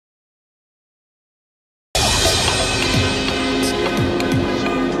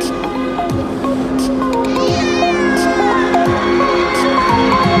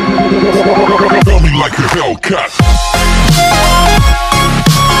Hellcat.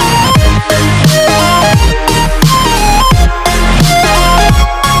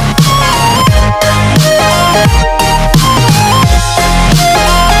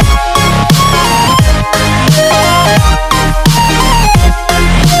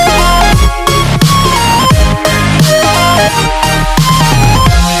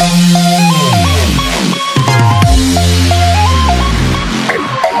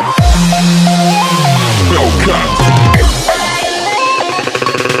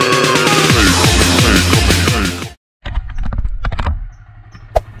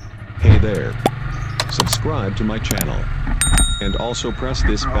 Hey there. Subscribe to my channel. And also press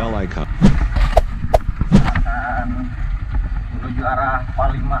this bell icon. Menuju arah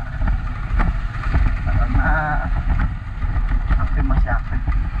Palima karena api masih aktif.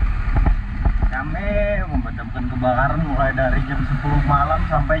 Kami memadamkan kebakaran mulai dari jam 10 malam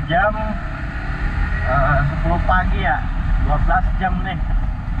sampai jam 10 pagi ya, 12 jam nih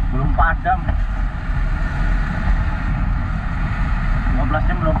belum padam. 12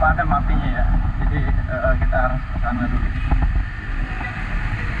 jam belum padam apinya ya, jadi kita harus ke sana dulu.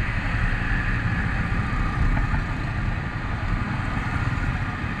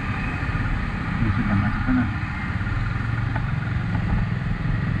 Ini sudah masuk sana.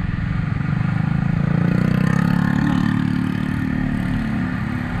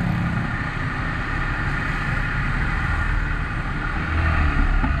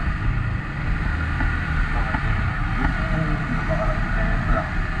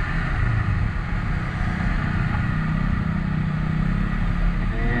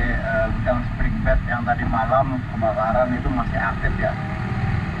 Yang tadi malam kebakaran itu masih aktif ya,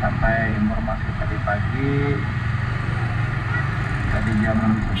 sampai informasi tadi pagi, tadi jam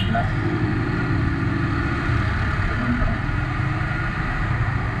 11.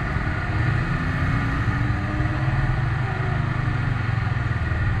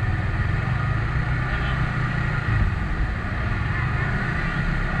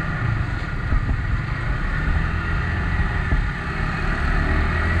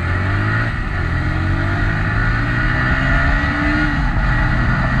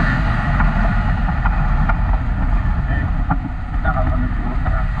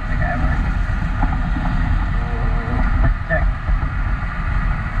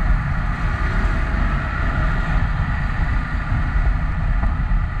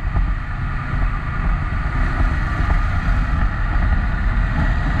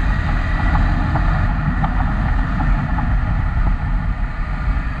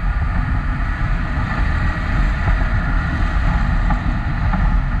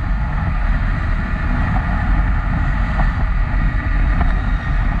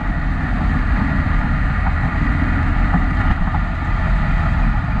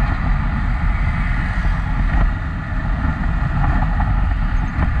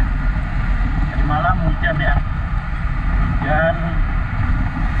 Hujan.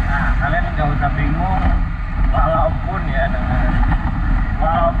 Nah, kalian nggak usah bingung, walaupun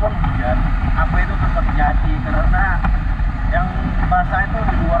hujan, apa itu tetap jadi, karena yang basah itu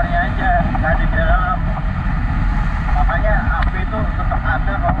di luarnya aja, nggak di dalam. Makanya api itu tetap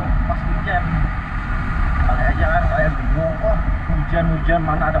ada kalau pas hujan. Kali aja kan kalian bingung, oh hujan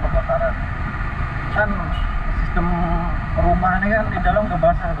mana ada kebakaran. Kan sistem rumah ini kan di dalam nggak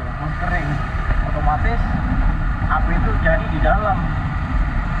basah tuh, masih kering. Otomatis api itu jadi di dalam.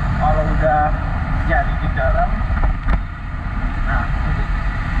 Kalau udah jadi di dalam, nah itu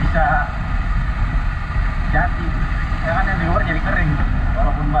bisa jadi. Ya kan yang di luar jadi kering.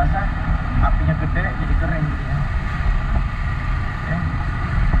 Walaupun basah, apinya gede jadi kering gitu ya. Oke.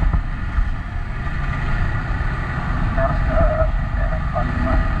 Kita harus ke daerah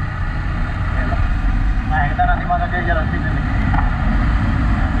Palima. Nah kita nanti masuk dia jalan sini nih.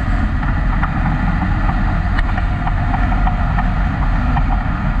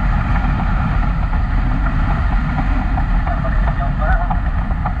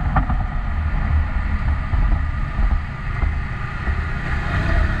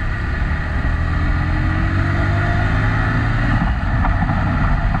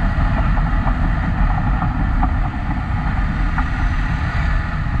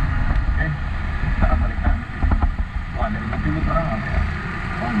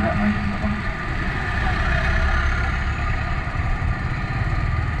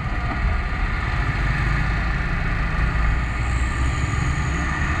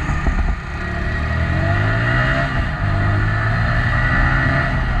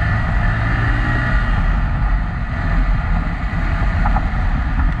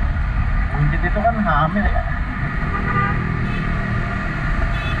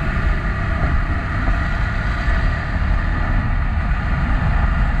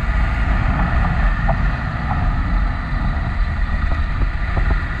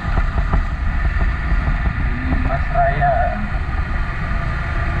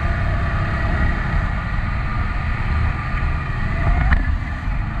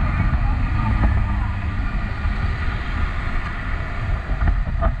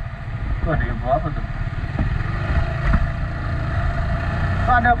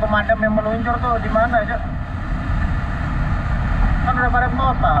 meluncur tuh di mana, Cok? Kan udah pada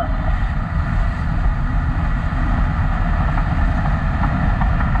total.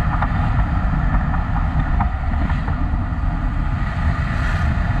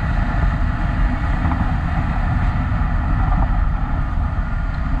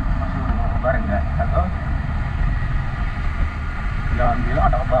 Masuk bareng nggak? Atau jangan bilang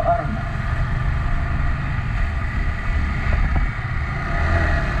ada kebakaran.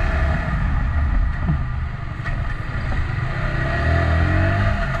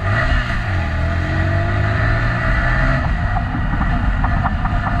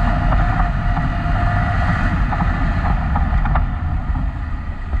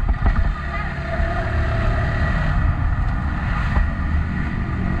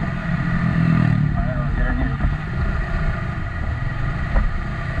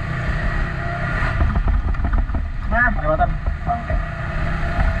 Kelewatan bangke.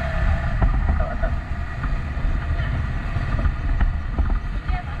 Kelewatan.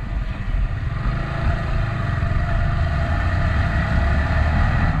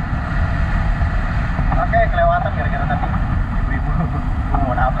 Oke, kelewatan gara-gara tadi ibu-ibu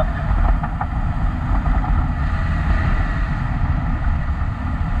mau nabrak.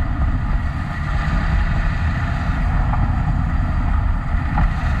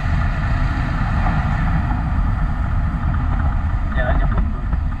 Jalannya buntu.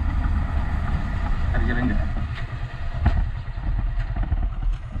 Ada jalan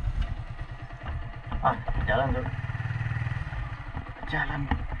nggak? Jalan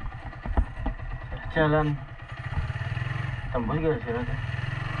tuh. Jalan. Tembus juga jalan tuh.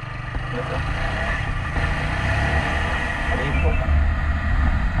 Nggak tahu. Ada info.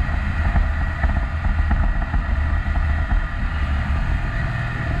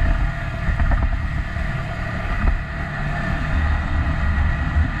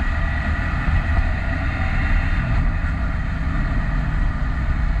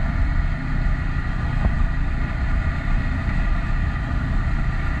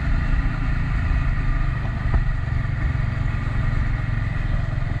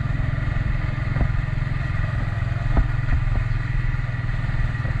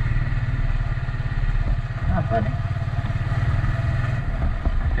 Apa nih?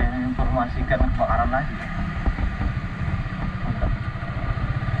 Saya informasikan kebakaran lagi. Mantap.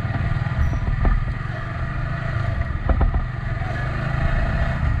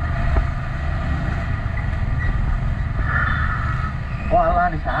 Walah,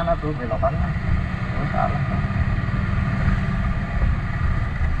 di sana tuh belokannya. Oh, salah.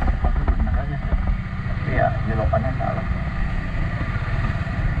 Tapi benar aja sih. Tapi ya belokannya salah.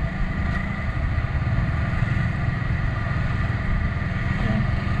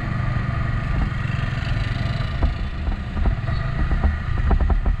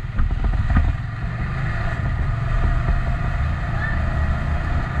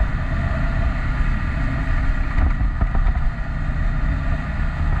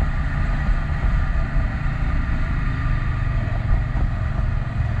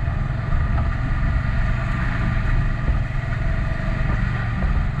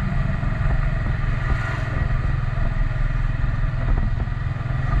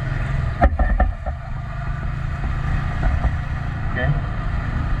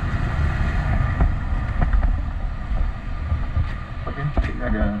 Oke,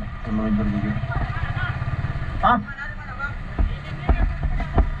 ada yang meluncur juga.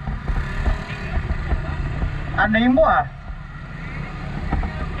 Ada info ah?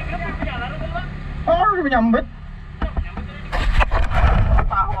 Oh, udah menyambut.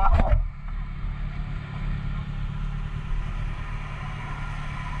 Tahu aku.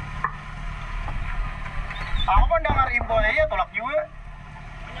 Aku pun dengar info ya, tolak juga.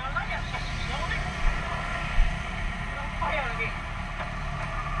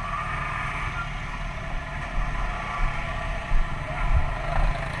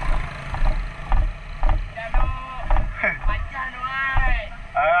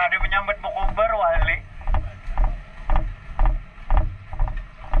 Ada menyambut Bokobber wali.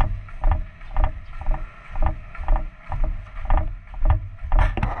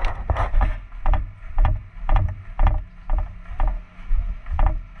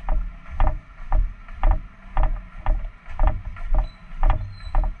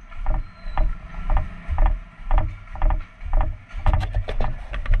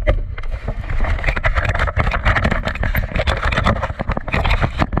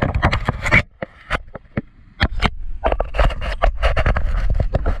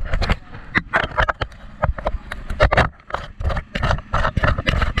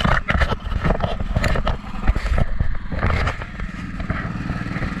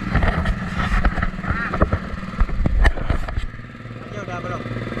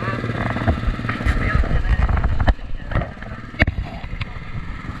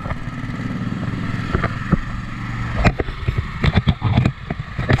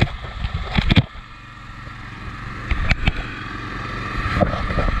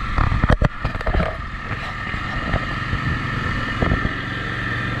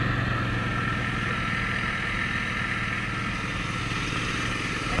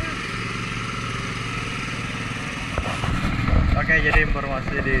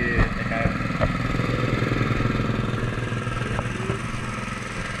 informasi di TKM.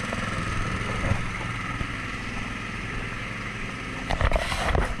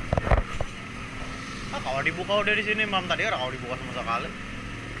 Kalau dibuka udah di sini mam tadi kalau dibuka sama sekali.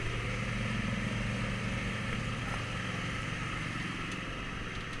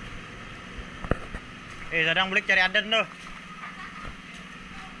 Sedang balik cari adan tuh.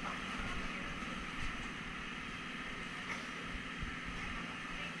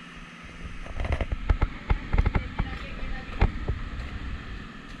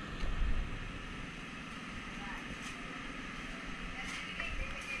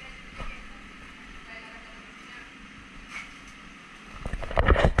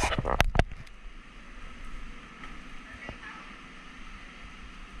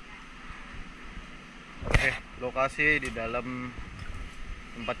 Lokasi di dalam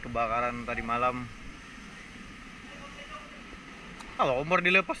tempat kebakaran tadi malam. Kalau kompor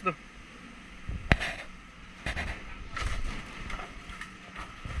dilepas tuh.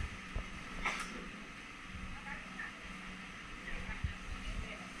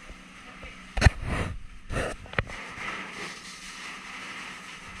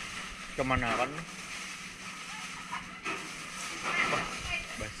 Kemana kan? Wah,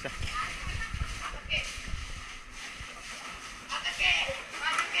 basah.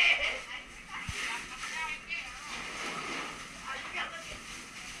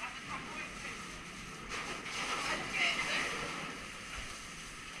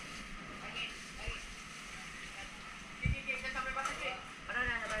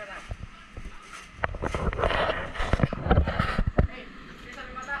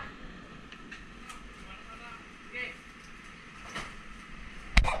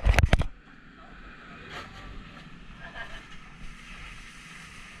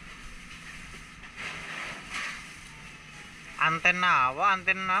 Antena apa?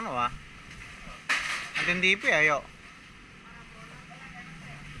 Antena anu ah? Antena TV ya yuk.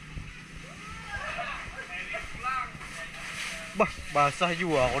 Bah, basah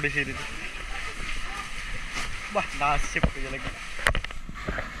juga aku di sini tuh. Bah, nasib aja lagi.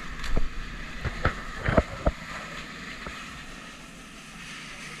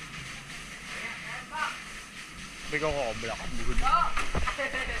 Tapi kok belakang bukan.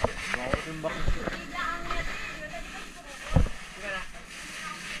 Mau tembak.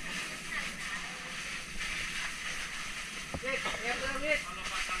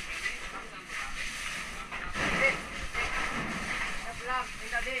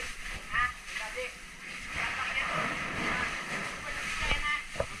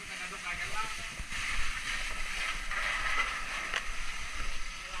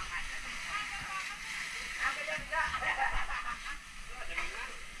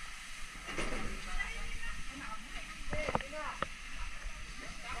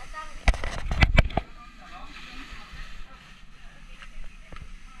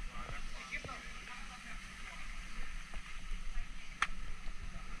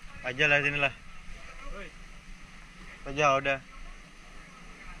 Aja lah sini lah. Aja udah.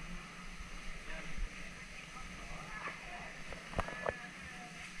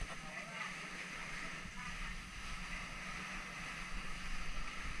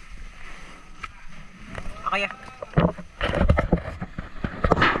 Apa ya?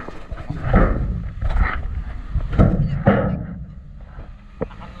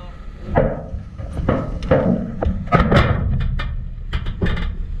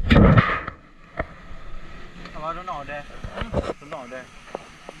 Udah.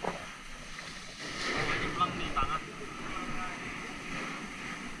 Pulang di tangan.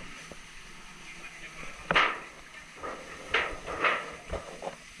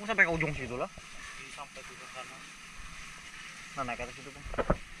 Mau sampai ke ujung situ lah. Sampai ke sana. Nah, naik ke atas situ kan.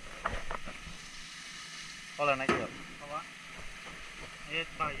 Oh, naik juga. Apa?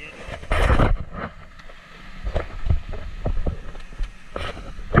 Bayar.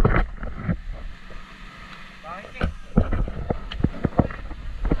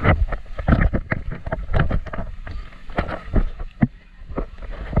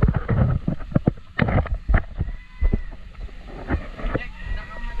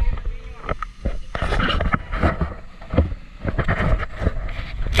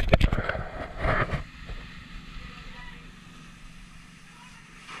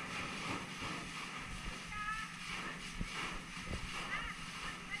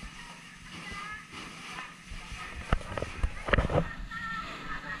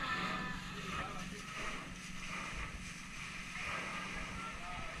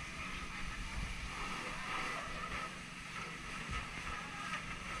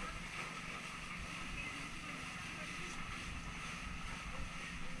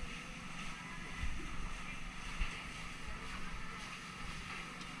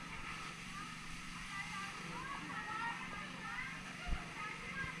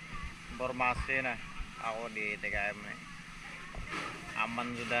 informasi nih, aku di TKM nih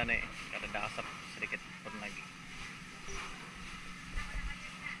aman sudah nih, gak ada asap sedikit pun lagi.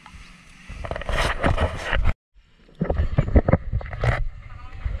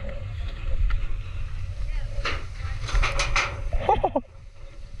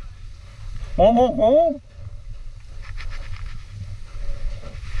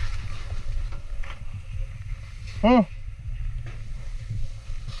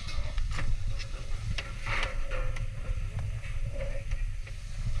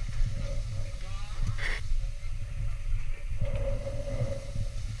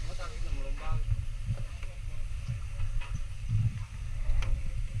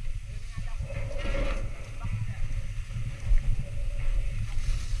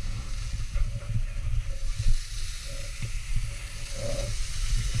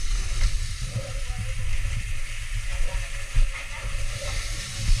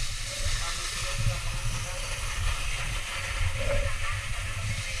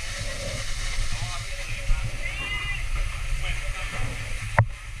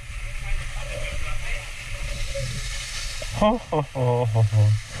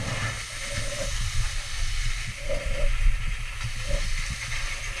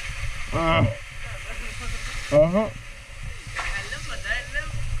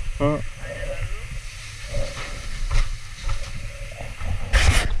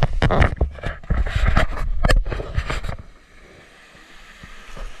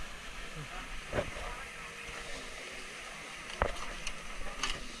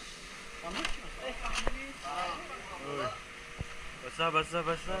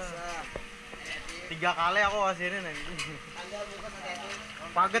 Basah. 3 kali aku kasih ini.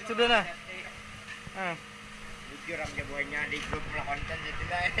 Paget sudah nah. Jujur am jagoannya di grup lah konten gitu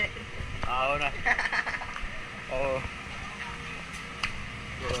lah. Tahu nah. Oh.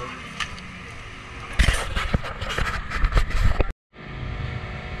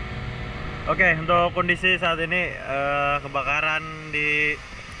 Oke, untuk kondisi saat ini kebakaran di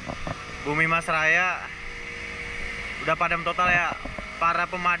Bumi Mas Raya udah padam total ya. Para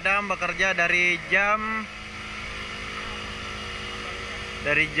pemadam bekerja dari jam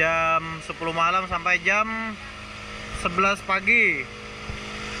 10 malam sampai jam 11 pagi.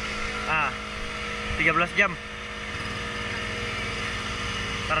 Nah, 13 jam.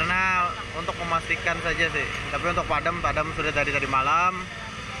 Karena untuk memastikan saja sih. Tapi untuk padam sudah dari tadi malam.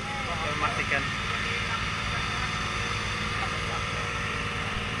 Memastikan.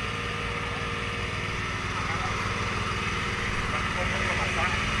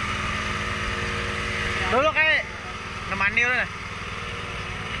 Dulu kayak nemani udah.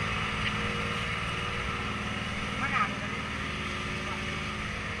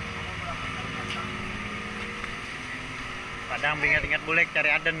 Padang ingat-ingat bulek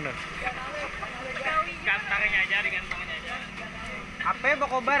cari aden tuh. Gantangnya aja. Apa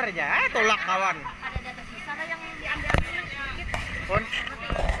bakobar aja, tolak kawan. Ada data sisa yang diambil sedikit. Pun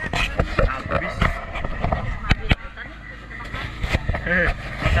habis.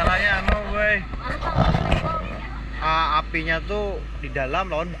 Masalahnya gue. Apinya tuh di dalam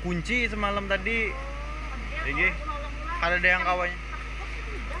lawan kunci semalam tadi. Jadi ada yang kawannya.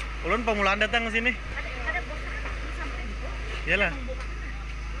 Ulun pemulaan datang ke sini. Iyalah.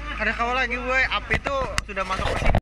 Ada kawal lagi gue, api tuh sudah masuk ke sini.